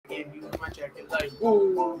my jacket like,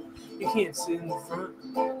 whoa, you can't sit in the front.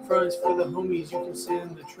 Front's for the homies, you can sit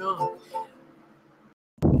in the trunk.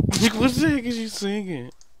 What the heck is you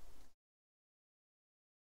singing?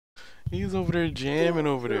 He's over there jamming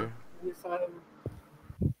over there.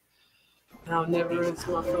 I'll never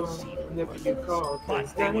answer my phone whenever you call,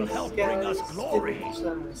 cause that will help bring us glory.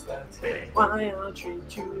 Why I'll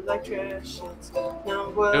treat you like trash.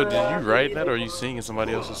 Yo, did you write that or are you singing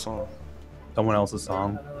somebody else's song? Someone else's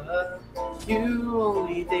song. You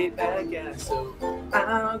only date bad guys, so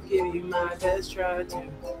I'll give you my best try to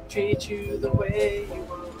treat you the way you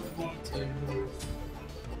want me to.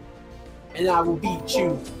 And I will beat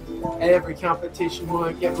you at every competition.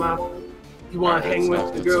 You want to hang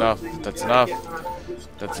with the girl? That's enough.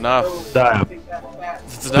 That's enough. Stop.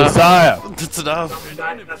 That's enough. That's enough.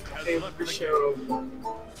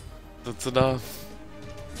 That's enough.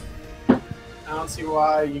 I don't see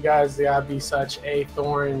why you guys gotta be such a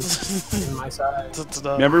thorn in my side. That's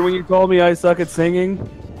enough. Remember when you told me I suck at singing?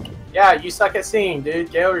 Yeah, you suck at singing,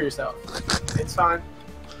 dude. Get over yourself. It's fine.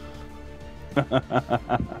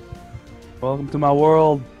 Welcome to my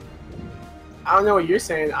world. I don't know what you're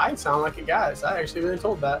saying. I sound like a guy. So I actually really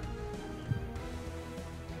told that.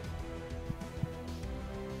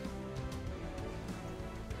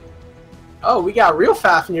 Oh, we got a real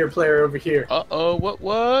Fafnir player over here. Uh-oh,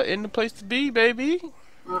 what? In the place to be, baby.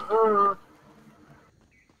 Uh-uh.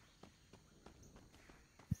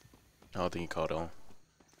 I don't think he caught on.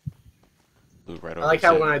 Right I like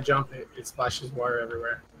how when I jump, it splashes water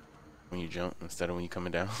everywhere. When you jump instead of when you're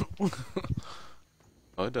coming down.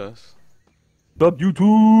 Oh, it does. Stop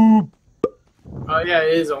YouTube! Oh yeah,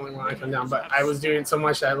 it is only when I come down, but I was doing so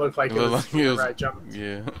much that it looked like it was whenever I jumped.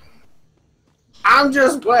 Yeah. I'm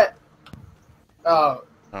just wet. Oh.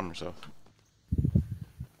 Calm yourself.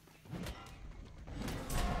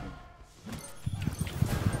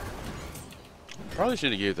 Probably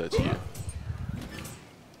should have gave that to you.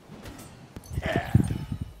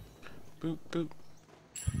 Boop, boop.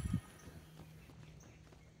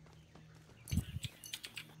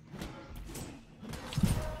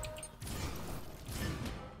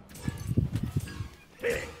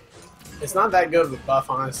 It's not that good of a buff,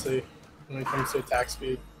 honestly, when it comes to attack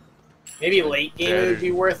speed. Maybe late game it would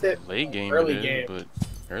be worth it. Late game, early game, but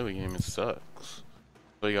early game it sucks.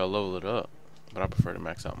 So you gotta level it up. But I prefer to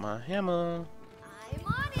max out my hammer. I'm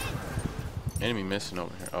on it. Enemy missing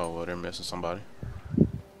over here. Oh well, they're missing somebody.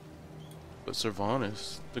 But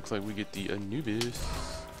Sylvanas, looks like we get the Anubis.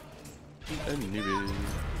 Anubis.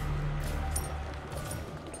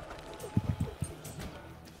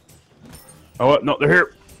 Oh no, they're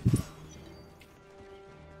here.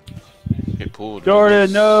 Get pulled.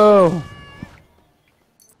 Jordan, no.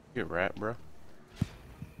 Get wrapped, bro.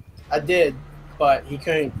 I did, but he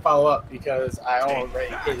couldn't follow up because I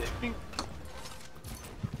already hit it.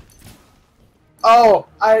 Oh,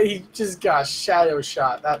 he just got shadow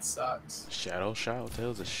shot. That sucks. Shadow shot? What the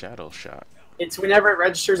hell is a shadow shot? It's whenever it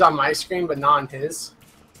registers on my screen, but not on his.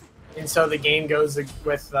 And so the game goes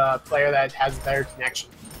with the player that has better connection.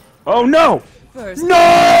 Oh no! First,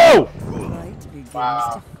 No!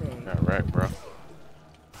 Wow. Got wrecked, bro.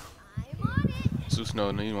 I'm on it.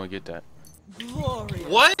 Susno, no, you want to get that. glorious.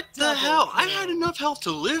 What the hell? I had enough health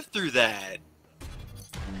to live through that.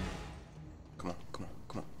 Come on, come on,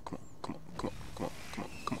 come on, come on, come on, come on, come on, come on,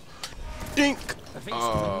 come on. Dink!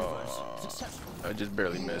 Oh, I just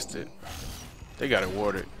barely missed it. They got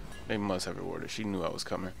awarded. They must have awarded. She knew I was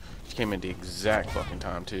coming. She came at the exact fucking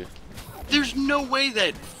time, too. There's no way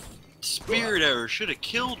that spirit arrow should have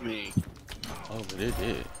killed me. Oh, but it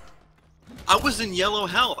did. I was in yellow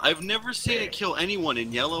health. I've never seen it kill anyone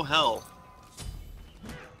in yellow health.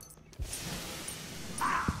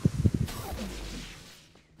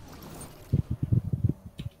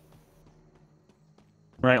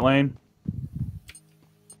 Right lane.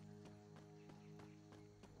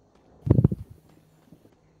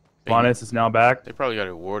 Monis is now back. They probably got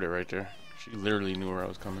awarded right there. She literally knew where I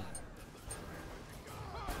was coming.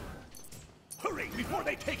 Hurry before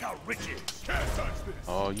they take our riches.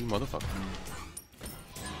 Oh, you motherfucker.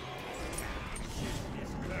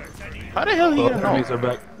 How the hell he didn't know? Enemies are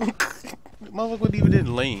back. Motherfucker wasn't even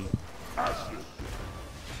in lane.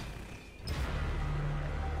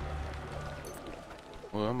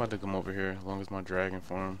 Well, I'm about to come over here as long as my dragon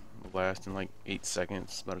form lasts in like 8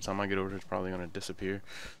 seconds. By the time I get over there, it's probably going to disappear.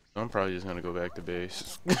 So I'm probably just going to go back to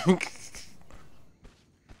base.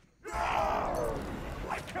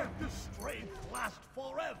 Why can't this strength last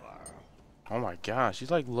forever? Oh my gosh,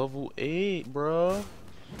 he's like level 8, bro.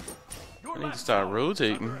 I need to start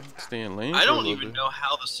rotating. Stay in lane. I for a don't little even bit. know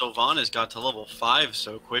how the Sylvanas got to level 5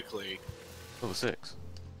 so quickly. Level 6.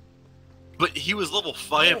 But he was level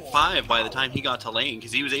 5 by the time he got to lane,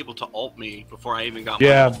 because he was able to ult me before I even got my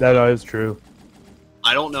Yeah, ult. that is true.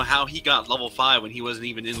 I don't know how he got level 5 when he wasn't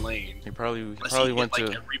even in lane. He probably Unless went he hit, to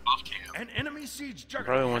like, every buff camp. An enemy siege he juggernaut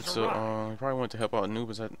probably went has to arrived. he probably went to help out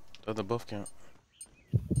Anubis at the other buff camp.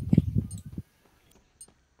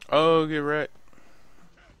 Oh, get wrecked.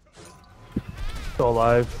 Still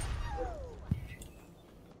alive.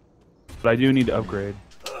 But I do need to upgrade.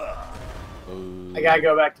 Oh, I gotta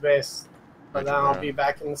go back to base. But Got then you, I'll bro. be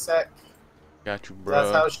back in a sec. got you, bro.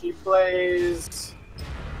 That's how she plays.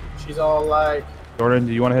 She's all like, Jordan,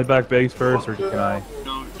 do you want to head back base first, or can I?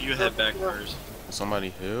 No, you head back first. Somebody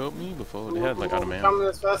help me before they had like out of man. coming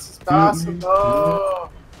as fast as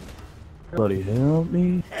possible. Buddy, help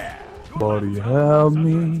me. Buddy, help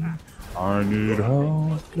me. I need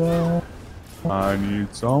help now. I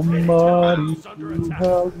need somebody to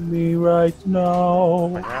help me right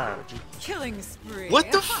now. God, Killing spree.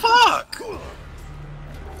 What the fuck?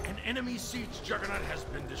 An enemy siege juggernaut has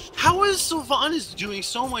been destroyed. How is Sylvanas doing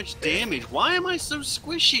so much damage? Why am I so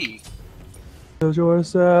squishy? There's your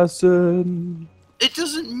assassin. It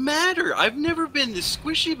doesn't matter. I've never been this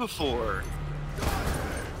squishy before.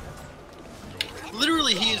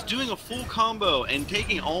 Literally, he is doing a full combo and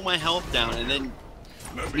taking all my health down, and then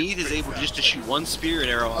Neith is able just to shoot one spirit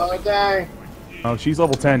arrow off. Oh, dang. Oh, she's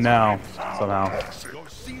level 10 now, somehow. Your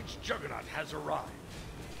siege juggernaut has arrived.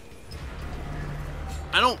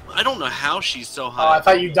 I don't know how she's so Oh, high. I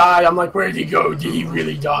thought you died. I'm like, where'd he go? Did he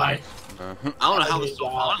really die? I don't know how the I did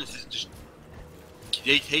Sylvanas is just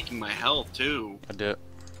taking my health too. I did.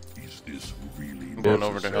 Is this really I'm going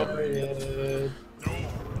over to help. Period.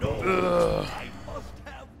 Ugh. I must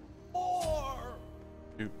have more.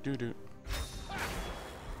 Do.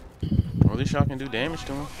 Well, at least y'all can do damage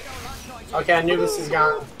to him. Okay, I knew this is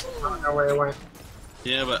gone. I don't know where it went.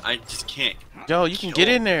 Yeah, but I just can't. Yo, you can get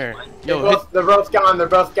in there. They're Yo, hit. both, they're both gone. They're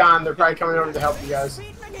both gone. They're probably coming over to help you guys.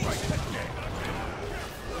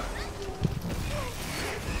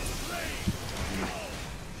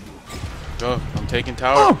 Go. I'm taking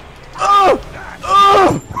tower.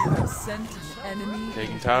 Sent an enemy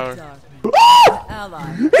Taking into tower. the darkness. An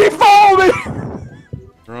ally. He followed me!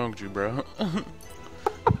 What's wrong with you, bro?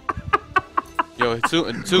 Yo,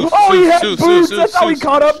 Oh, he had boots. That's how he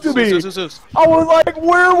caught up to me. I was like,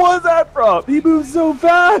 where was that from? He moved so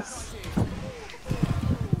fast.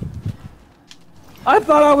 I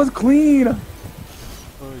thought I was clean. Oh,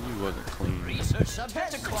 you wasn't clean.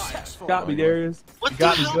 Got me, Darius. What You the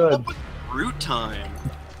got me hell good. up with root time?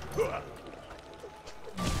 Oh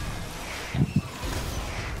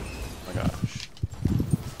my gosh.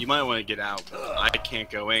 You might want to get out. I can't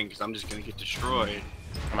go in because I'm just gonna get destroyed.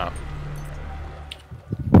 I'm out.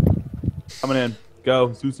 Coming in. Go.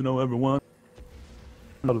 Susano, everyone.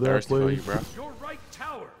 Out of there, Thirsty for you, please. bro. Your right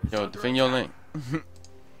tower is Yo, under defend your attack. link.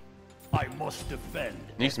 I must defend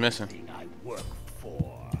Neith's missing. everything I work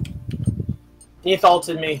for. Neith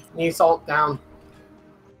ulted me. Neith ult down.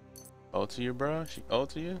 Ult to you, bro. She ult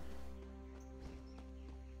to you.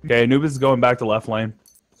 Okay, Anubis is going back to left lane.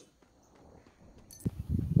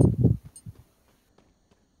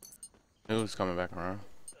 Who's coming back around?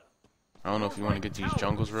 I don't know if you want to get these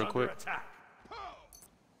jungles real quick. Attack.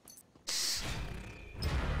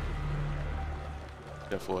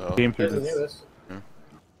 Got full health. Game through Doesn't do this. this.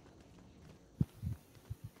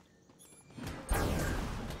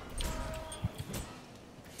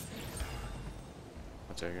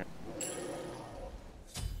 I'll take it.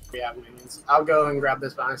 We have minions. I'll go and grab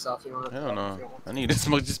this by myself. You want? I don't know. I need as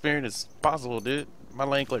much experience as possible, dude. My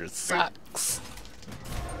lane clear sucks.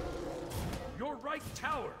 Your right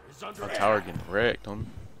tower is under My attack. tower getting wrecked, homie.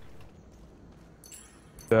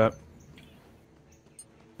 Yeah.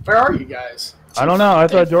 Where are you guys? I don't know. I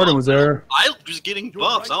thought Jordan was there. I was getting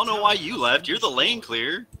buffs. I don't know why you left. You're the lane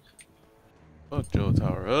clear. Fuck Joe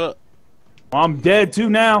Tower up. I'm dead too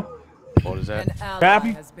now. What is An that? ally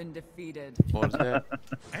Happy? has been defeated. What is that?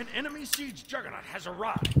 An enemy siege juggernaut has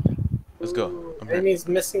arrived. Let's go. I'm here. Enemy's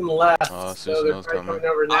missing left, Oh, so they're Susano's probably coming. coming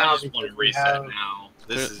over now I just want because to we reset have. now.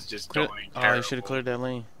 This is just Clear- going Oh, terrible. you should have cleared that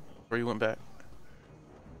lane before you went back.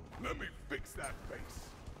 Let me fix that face.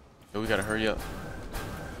 Yo, we gotta hurry up.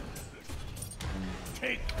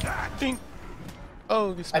 Take that. Ding.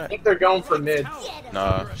 Oh, get I smacked. think they're going for mid.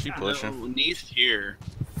 Nah, she pushing. No, Neith here.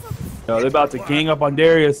 No, they're about to gang up on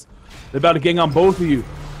Darius. They're about to gang on both of you.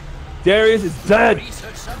 Darius is dead.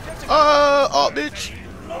 Oh, bitch.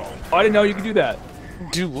 Oh, I didn't know you could do that.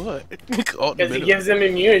 Do what? Oh, Because he gives him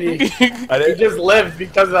immunity. I He didn't, just lived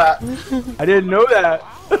because of that. I didn't know that.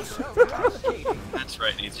 That's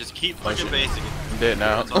right, Neith. Just keep fucking basic. I'm dead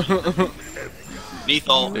now. Neith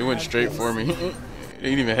ult. They went straight for me.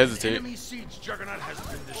 didn't even hesitate. Enemy siege juggernaut has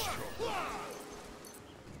been destroyed.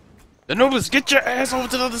 The Anubis, get your ass over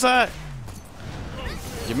to the other side.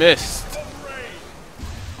 You missed.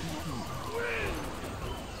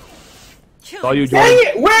 All you Dang doing?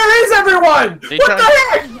 it! Where is everyone? They What the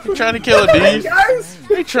heck? They trying to kill a What the heck, Neith. guys?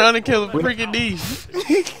 They trying to kill a freaking Neith.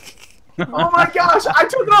 Oh my gosh! I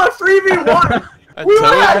took it on a 3v1. I We told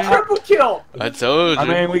would have you. triple kill. I told you. I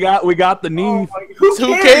mean, we got the Oh knee. my, who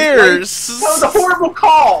Who cares? cares? Like, that was a horrible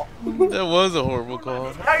call. That was a horrible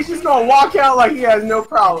call. Now he's just gonna walk out like he has no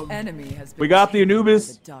problem. Enemy has been We got the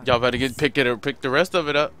Anubis. Y'all better pick the rest of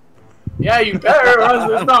it up. Yeah, you better. Or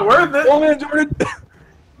else it's not worth it. Pull him in, Jordan.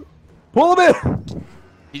 Pull him in.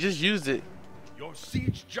 He just used it. Your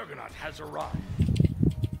siege juggernaut has arrived.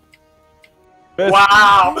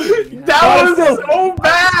 Wow, that was so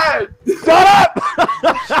bad. Shut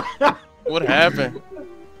up! What happened?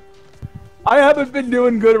 I haven't been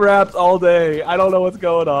doing good raps all day. I don't know what's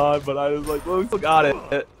going on, but I was like, well, we still got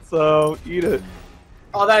it. So, eat it.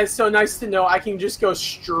 Oh, that is so nice to know. I can just go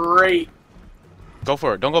straight. Go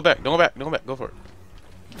for it. Don't go back. Don't go back. Don't go back. Go for it.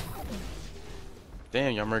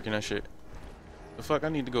 Damn, y'all murking that shit. The fuck I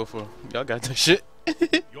need to go for? Y'all got that shit.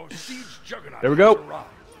 Your siege juggernaut There we go. has arrived.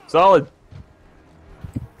 Solid.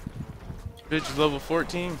 Bitch is level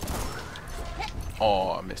 14.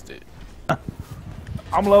 Oh, I missed it.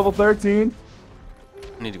 I'm level 13.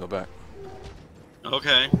 I need to go back.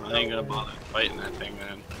 Okay, I ain't gonna bother fighting that thing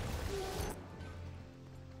then.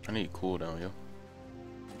 I need cooldown, yo.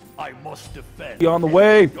 I must defend. Be on the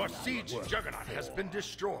way. Your siege juggernaut has been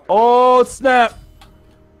destroyed. Oh, snap.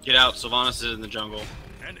 Get out, Sylvanas is in the jungle.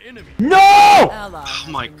 An enemy. No! ally. Oh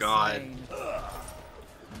my has been God. slain.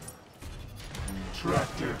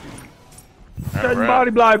 Dead Alright.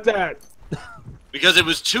 body blind that. Because it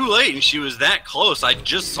was too late and she was that close. I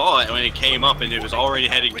just saw it when it came up and it was already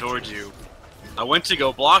heading towards you. I went to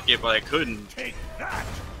go block it, but I couldn't. Take that.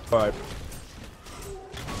 Alright.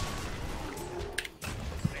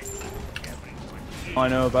 I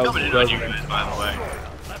know about Coming in on you guys, by the way.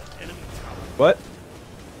 What?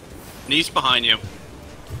 Niece behind you.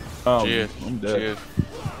 Oh, Cheers. I'm dead. Cheers.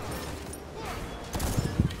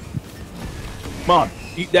 Come on,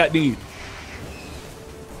 eat that knee.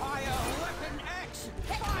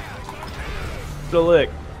 The lick.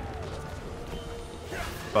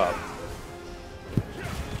 Bob.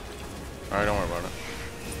 Alright, don't worry about it.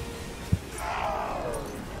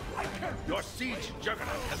 Your siege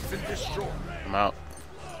juggernaut has been destroyed. I'm out.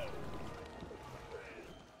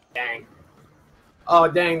 Dang. Oh,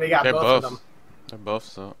 dang, they got They're both of buff. them. They're buff,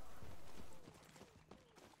 so.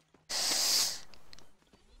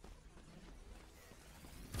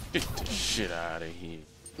 Get the shit out of here.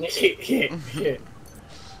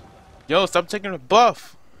 Yo, stop taking a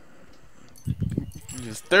buff. You're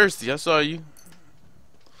just thirsty. I saw you.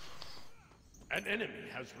 An enemy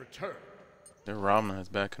has returned. Their Ramna has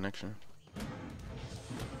bad connection.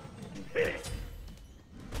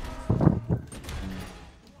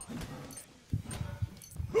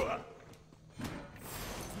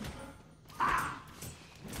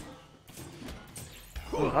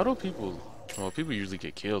 How do people... Well, people usually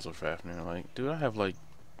get kills with Fafnir. Like, dude, I have like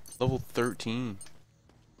level 13.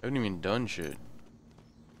 I haven't even done shit.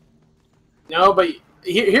 No, but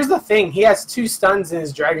here's the thing. He has 2 stuns in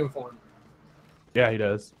his dragon form. Yeah, he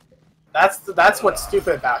does. That's what's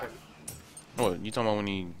stupid about him. What, you talking about when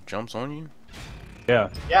he jumps on you? Yeah.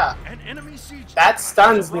 Yeah, An enemy siege. that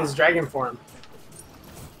stuns in his dragon form.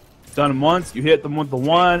 Done him once, you hit them with the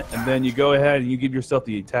 1, and then you go ahead and you give yourself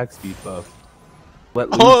the attack speed buff. Let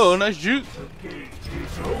loose. Oh, nice juke!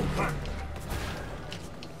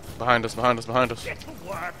 Behind us, behind us, behind us.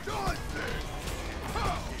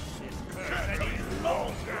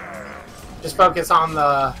 Just focus on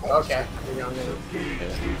the... Okay. You're going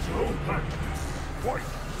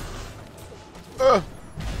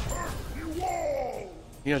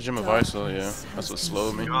He has Gem of Ice, so yeah. That's what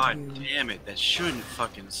slowed me. God damn it, that shouldn't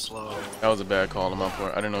fucking slow. That was a bad call on my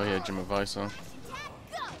part. I didn't know he had Gem of Ice, so.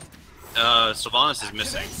 Sylvanas is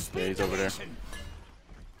missing. Yeah, he's over there.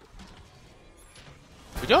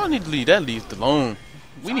 But y'all need to leave that Leith alone.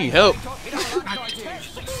 We need help.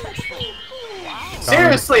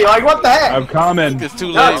 Seriously, like what the heck? I'm coming. It's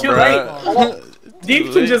too No, late, too bro.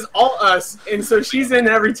 Deep can just ult us, and so she's in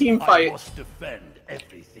every team I fight. must defend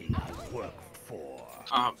everything I work for.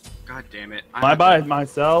 Oh, god damn it. Bye bye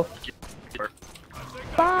myself.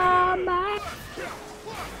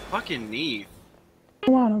 Fucking Neith.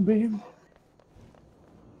 I wanna be.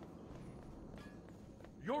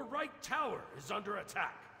 Your right tower is under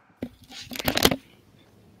attack.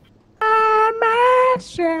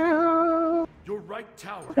 Your right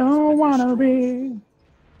tower has Don't been wanna destroyed. be.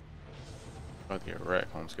 About to get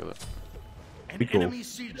wrecked, home skillet. An Be cool. enemy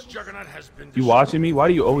siege juggernaut has been You destroyed. watching me? Why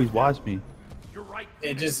do you always watch me? Your right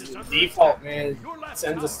It Phoenix just is under default, attack. man. Your left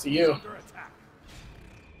Sends us tower to you. is under attack.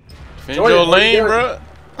 Defend Jordan, your what are you lane,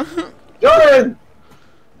 doing? bro. Jordan!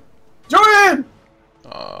 Jordan!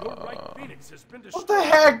 Your right Phoenix has been What destroyed. the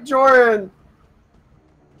heck, Jordan?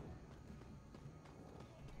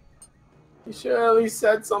 You should have at least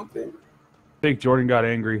said something. I think Jordan got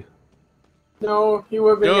angry. No, he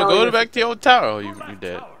would have been Yo, yelling go if- back to your tower. Oh, you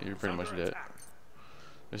dead. You're pretty much dead.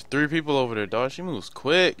 There's 3 people over there, dog. She moves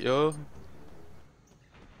quick, yo.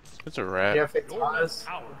 It's a rat. Yeah, if it's Your left us.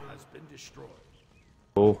 tower has been destroyed.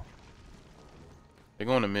 Oh, They're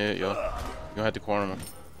going to mid, yo. You're gonna have to corner them.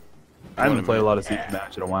 I haven't played a lot of Siege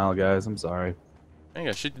match in a while, guys. I'm sorry. Ain't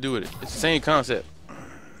got shit to do with it. It's the same concept.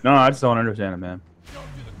 No, I just don't understand it, man.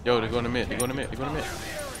 Yo, they're going to mid. They're going to mid. They're going to mid.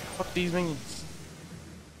 Fuck these minions.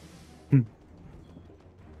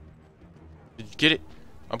 Did you get it?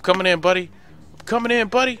 I'm coming in, buddy. I'm coming in,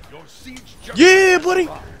 buddy. Your siege Yeah, buddy.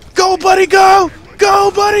 Go, buddy, go.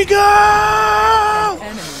 Go, buddy, go.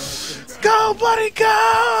 Enemy has been Go, buddy,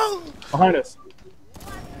 go. Behind us.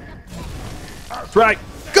 Right.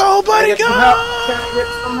 Go, buddy, Get some help. Can go. I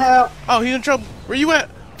get some help? Oh, he's in trouble. Where you at?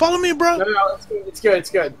 Follow me, bro. No, it's good. It's good. It's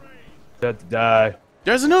good. Dead to die.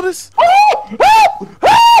 There's Anubis. Oh! Help!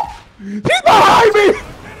 Help! He's behind me!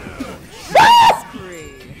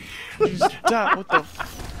 spree. Stop. What the?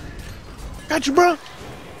 Got you, bro.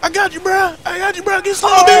 I got you, bro. I got you, bro. Get slow,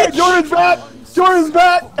 Oh, bitch. Jordan's back! Jordan's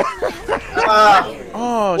back!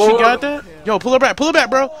 Oh, she got that? Yo, pull her back. Pull her back,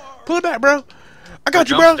 bro. Pull her back, bro. I got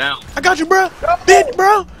you, bro. Jump down. I got you, bro. Bitch,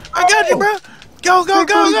 bro. I got you, bro. Go, go,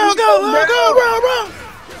 go, go, go, go, go, bro.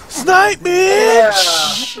 Snipe,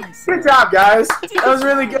 bitch. Yeah. Good job, guys. That was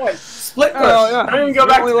really good. Split push. Oh, yeah. I didn't go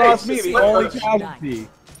back You to only base, lost me, just the split only push. casualty.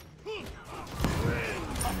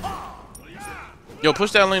 Yo,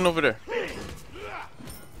 push that lane over there.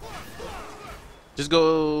 Just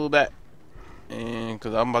go back. And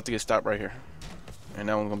because I'm about to get stopped right here. And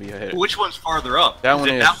that one's going to be ahead. Which one's farther up? That one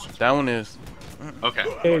it is. that one? That one is. Okay.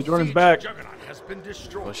 Hey, Jordan's siege back. juggernaut has been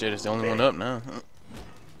destroyed. Oh, shit. It's the only one up now.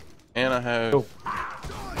 And I have. Go.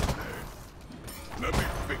 Let me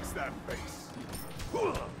fix that face.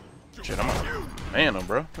 Shit, I'm a man,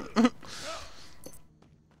 bro.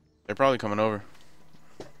 They're probably coming over.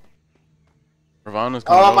 Ravana's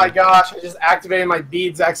coming over. Oh my gosh, I just activated my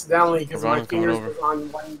beads accidentally because my Ravana's coming fingers over. was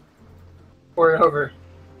on one pour it over.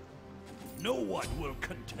 No one will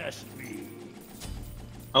contest me.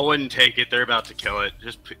 I wouldn't take it. They're about to kill it.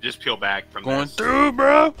 Just peel back from Going this. through,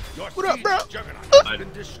 bro. Your What up, siege bro? juggernaut has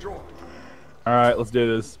been destroyed. Alright, let's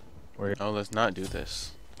do this. No, let's not do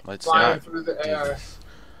this. Let's Flying not through the do air. this.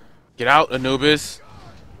 Get out, Anubis.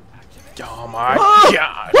 Oh my Ah!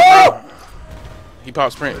 god. Ah! He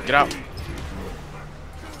popped sprint. Get out.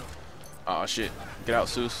 Oh shit. Get out,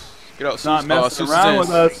 Seuss. Get out, Seuss. Not messing Seuss around is in. with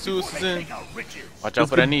us. Seuss is in. Watch out This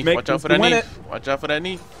for that could knee. make Watch out us for that win knee. it. Watch out for that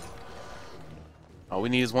knee. All we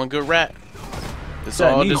need is one good rat. This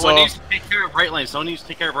That all. knee. This Someone all. needs to take care of right lane. Someone needs to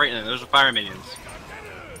take care of right lane. Those are fire minions.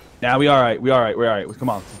 Nah, we alright. We alright. We're alright. Come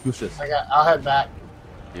on. Let's push this. I'll head back.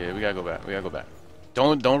 Yeah, we gotta go back. We gotta go back.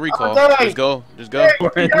 Don't recall. dang. Just go. Just go.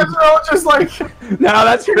 Hey, you guys are all just like, Now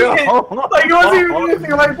that's your own. like it wasn't even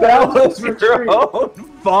anything like that. That was your own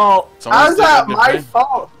fault. Someone How's still that got my defend.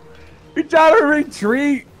 fault? You're trying to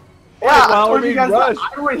retreat. Yeah, I While told we're you guys being that rushed.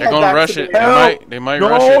 I would They're head gonna back rush to it. the Help. They might No,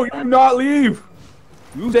 rush it. you do not leave.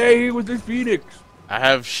 You stay with this Phoenix. I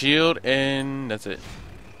have shield and that's it.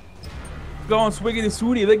 Go on, swinging and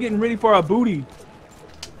swooty. They're getting ready for our booty.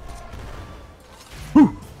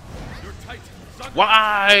 Your Titan is under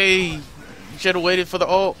Why? You should have waited for the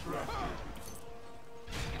ult.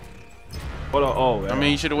 What? Oh, I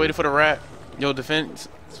mean, you should have waited for the rat. Yo, defense.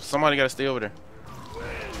 Somebody gotta stay over there.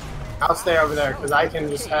 I'll stay over there because I can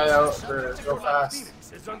just head out for real fast.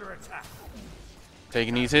 Phoenix is under attack.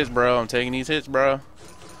 Taking these hits, bro. I'm taking these hits, bro.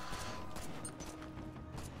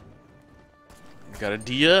 Got a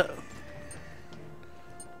D up.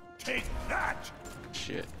 Take that.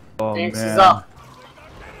 Shit. oh Phoenix man. is up.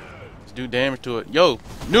 Let's do damage to it. Yo,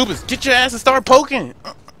 Nubis, get your ass and start poking.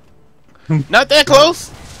 Not that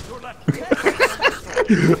close. Your left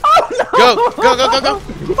Go, go, go, go, go. Go,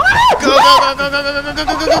 go, go, go, go, go, go,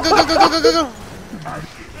 go, go, go, go, go, go, go, go.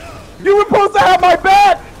 You were supposed to have my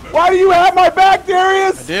back. Why do you have my back, I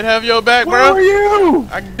Darius? did have your back, Where were bro. you?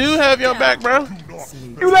 I do have your back, bro.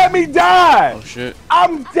 You let me die. Oh shit.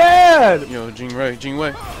 I'm dead. Yo, Jing Wei, Jing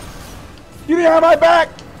Wei. You didn't have my back.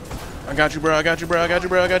 I got you, bro. I got you, bro. I got you,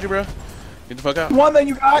 bro. I got you, bro. Get the fuck out. One thing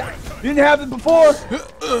you got. You didn't have it before.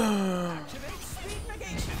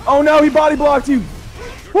 Oh no, he body blocked you.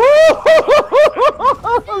 Woo!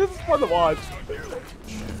 This is fun to watch.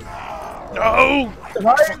 No!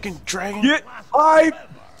 Right? Fucking dragon. Get hype!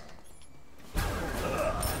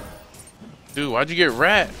 Dude, why'd you get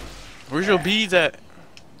rat? Where's your beads at?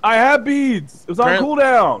 I have beads. It was on Apparently-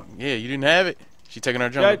 cooldown. Yeah, you didn't have it. She taking our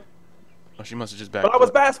jungle. Yeah, Oh, she must have just backed but I was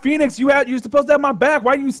up. past Phoenix. You were supposed to have my back.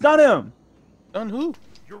 Why didn't you stun him? Done who?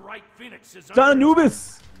 Your right Phoenix is Stun under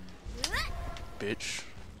Anubis. Bitch.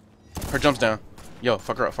 Her jumps down. Yo,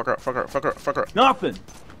 fuck her up, fuck her up, fuck her up, fuck her up, fuck her up. Nothing.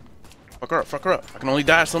 Fuck her up, fuck her up. I can only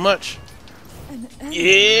dodge so much.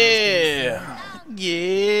 Yeah.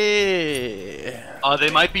 Yeah. They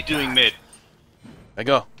might be doing mid. There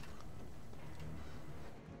go.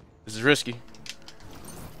 This is risky.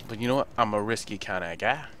 But you know what? I'm a risky kind of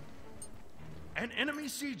guy. an enemy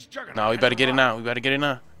siege juggernaut. No, we better get it now. We better get it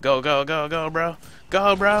now. Go, go, go, go, bro.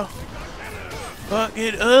 Go, bro. Fuck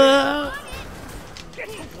it up.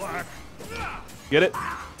 Get it?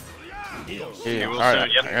 Yeah, We'll alright.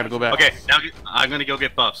 soon, yep. I gotta go back. Okay, now I'm gonna go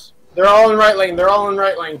get buffs. They're all in right lane. They're all in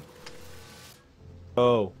right lane.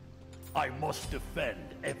 Oh. I must defend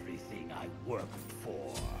everything I worked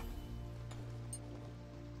for.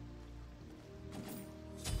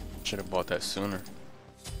 Should have bought that sooner.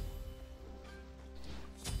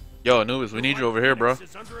 Yo, Anubis, we need you over here, bro.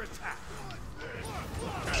 Is under attack.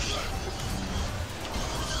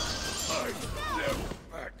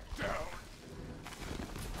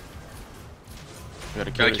 We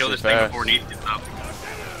gotta Gotta kill kill this this thing shit before fast. Neith gets up.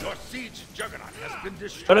 Your siege juggernaut has been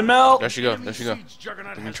destroyed. Let it melt. There she go. There she go. Siege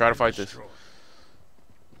juggernaut We can has try to been fight this. destroyed.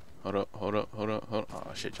 Hold up, hold up, hold up, hold up.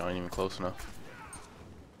 Oh shit, y'all ain't even close enough.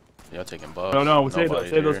 Y'all taking buffs. No, no, save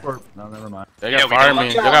Nobody's those here. for. No, never mind. They Yeah, got we fire got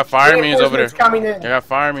minions. lucky. They got fire minions over there. Reinforcements coming in. They got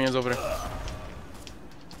fire minions over there.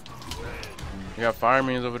 They got fire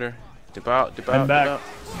minions over there. Dip out, dip Heading out, back. dip out.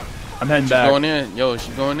 I'm heading She's back. going in. Yo,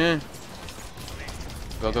 she's going in.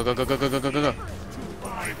 Go, go, go, go, go, go, go, go, go, go.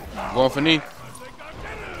 Going for Neith.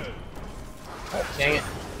 Dang it.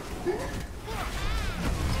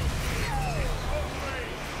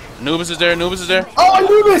 Anubis is there. Anubis is there. Oh,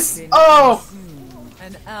 Anubis! Oh!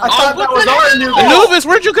 I thought that was our Anubis. Anubis,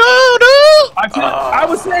 where'd you go, dude? I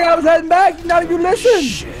was saying I was heading back. Not even listen.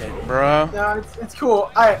 Shit, bro. No, it's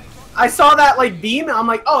cool. I saw that like beam, and I'm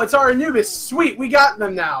like, oh, it's our Anubis. Sweet, we got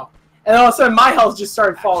them now. And all of a sudden, my health just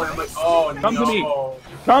started falling. I'm like, oh Come no. to me.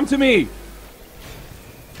 Come to me.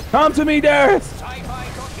 Come to me, Darius.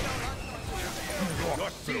 Your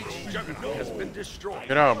siege juggernaut has been destroyed.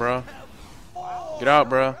 Get out, bro. Get out,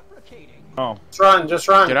 bro. Oh. Just run, just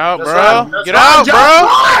run. Get out, just bro. run, just Get run, out,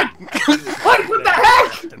 just bro. run! What the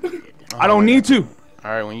heck? I don't need to.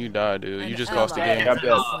 All right, when you die, dude, you just cost the ally game. I'm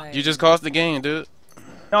dead. You just cost the game, dude.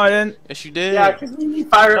 No, I didn't. Yes, you did. Yeah, because we need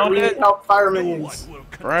fire. No, We need it- help fire minions.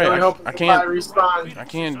 Right. I hope I fire can't. respawn. I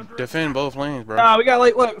can't defend both lanes, bro. Nah, we got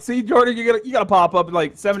like look. See, Jordan, you gotta pop up in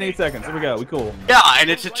like 7-8 seconds. There we go. We cool. Yeah, and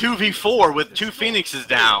it's a 2v4 with 2 Phoenixes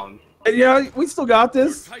down. And, you know, we still got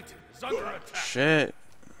this. Titan is under attack. Shit.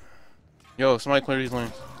 Yo, somebody clear these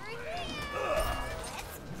lanes.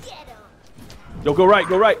 Yo, go right,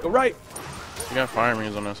 go right, go right. We got fire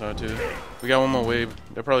minions on that side too. We got one more wave.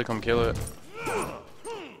 They'll probably come kill it.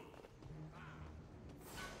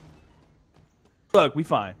 Look, we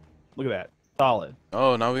fine. Look at that. Solid.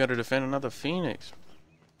 Oh, now we gotta defend another Phoenix.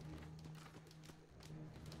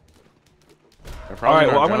 They're All probably right. in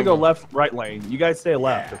our Well, I'm gonna go jungle. left, right lane. You guys stay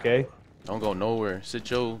left, okay? Don't go nowhere. Sit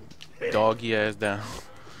your doggy ass down.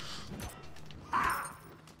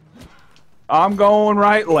 I'm going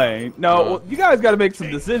right lane. No, well, you guys got to make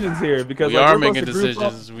some decisions here because We like, are we're making supposed to group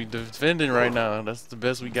up. decisions. We defending right now. That's the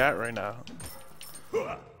best we got right now. We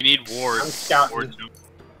need wards. I'm scouting. Wards.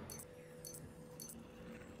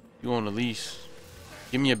 You on the leash?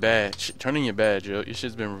 Give me a badge. Turn in your badge, yo. Your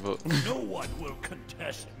shit's been revoked. No one will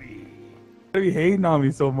contest me. Why are you hating on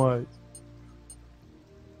me so much?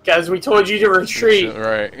 Guys, we told you to retreat,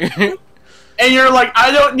 Right. and you're like,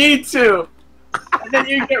 I don't need to. And then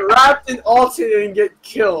you get wrapped and ulted and get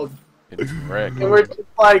killed. It's wrecked. And we're just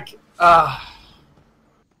like,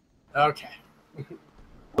 okay.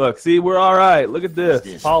 Look, see, we're all right. Look at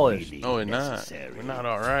this, polished. No, we're not. We're not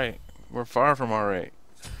all right. We're far from all right.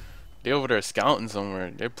 They over there scouting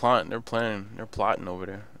somewhere. They're plotting. They're planning. They're plotting over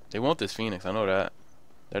there. They want this Phoenix. I know that.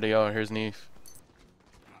 There they are. Here's Neith.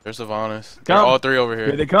 There's Sylvanas. They're Come. all 3 over here.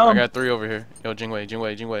 Here they come. I got 3 over here. Yo, Jingwei,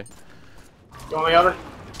 Jingwei, Jingwei. You want me over?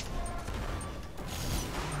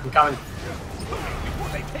 I'm coming.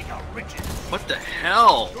 What the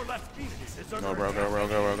hell? Your left Phoenix is under Go, bro, go, bro,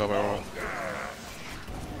 go, bro, go, bro.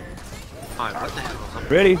 Alright, what the hell?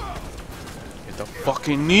 Ready? Get the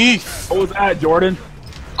fucking Neith. What was that, Jordan?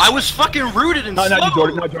 I was fucking rooted and No, slow. not you,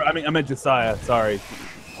 Jordan. Not Jordan. I mean, I meant Josiah. Sorry.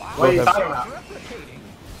 What are you talking about?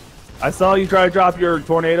 I saw you try to drop your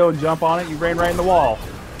tornado and jump on it. You ran right in the wall.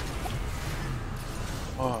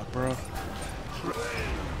 Oh, bro.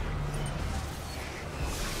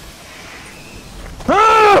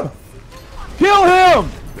 Ah! Kill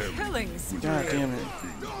him! Killing spree. God damn it.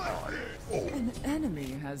 An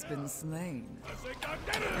enemy has been slain.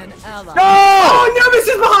 An ally. No! Oh, Anubis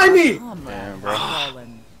is behind me! Damn, bro.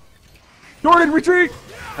 Fallen. Jordan, retreat!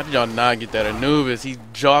 How did y'all not get that Anubis? He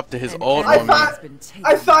dropped his An ult enemy on me. has been taken.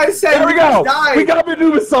 I thought I said There we Anubis go! died. We got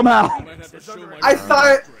Anubis somehow! I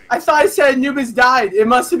thought I said Anubis died. It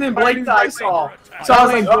must have been Blake that I saw. So I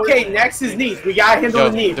was like, okay, next is Neith. We gotta handle Yo,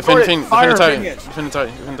 the Neith. defend the fire Titan. him. Defend the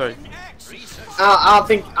Titan. Defend the Titan. I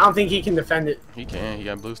don't think he can defend it. He can. He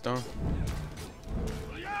got blue stone.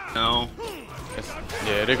 No.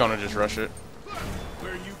 Yeah, they're gonna just rush it.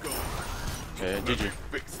 Where you go? Yeah, GG.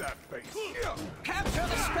 Fix that face. Capture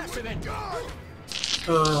the specimen.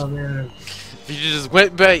 Oh man. He just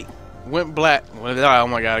went back. Went black. Oh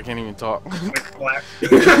my god, I can't even talk. Black.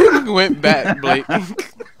 Went back, Blake.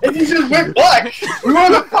 If you just went black, we were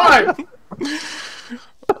on the 5.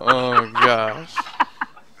 Oh gosh.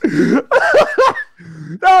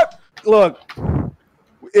 Look,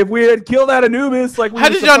 if we had killed that Anubis, like we How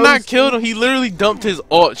were did y'all not supposed kill him? He literally dumped his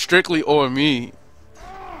ult strictly on me.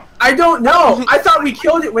 I don't know. I thought we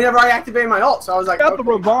killed it whenever I activated my ult, so I was like, got the okay.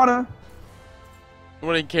 Ravana. I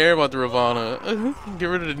wouldn't care about the Ravana. Get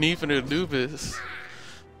rid of the Neith and the Anubis.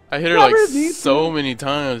 I hit her Got like rid of Neith, so many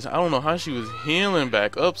times. I don't know how she was healing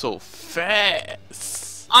back up so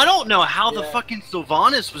fast. I don't know how the fucking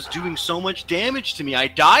Sylvanas was doing so much damage to me. I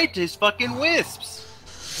died to his fucking wisps.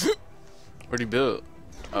 Where'd he build?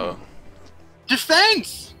 Oh.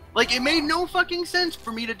 Defense! Like, it made no fucking sense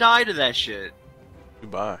for me to die to that shit.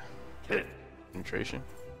 Goodbye. Penetration.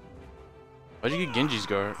 Why'd you get Genji's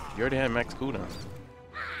guard? You already had max cooldown.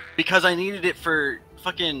 Because I needed it for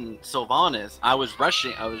fucking Sylvanas. I was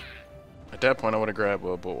rushing. At that point, I would have grabbed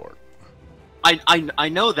a bulwark. I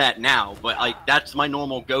know that now, but like that's my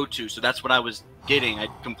normal go-to, so that's what I was getting. I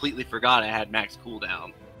completely forgot I had max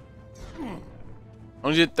cooldown.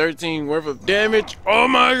 Only did 13 worth of damage. Oh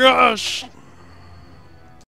my gosh!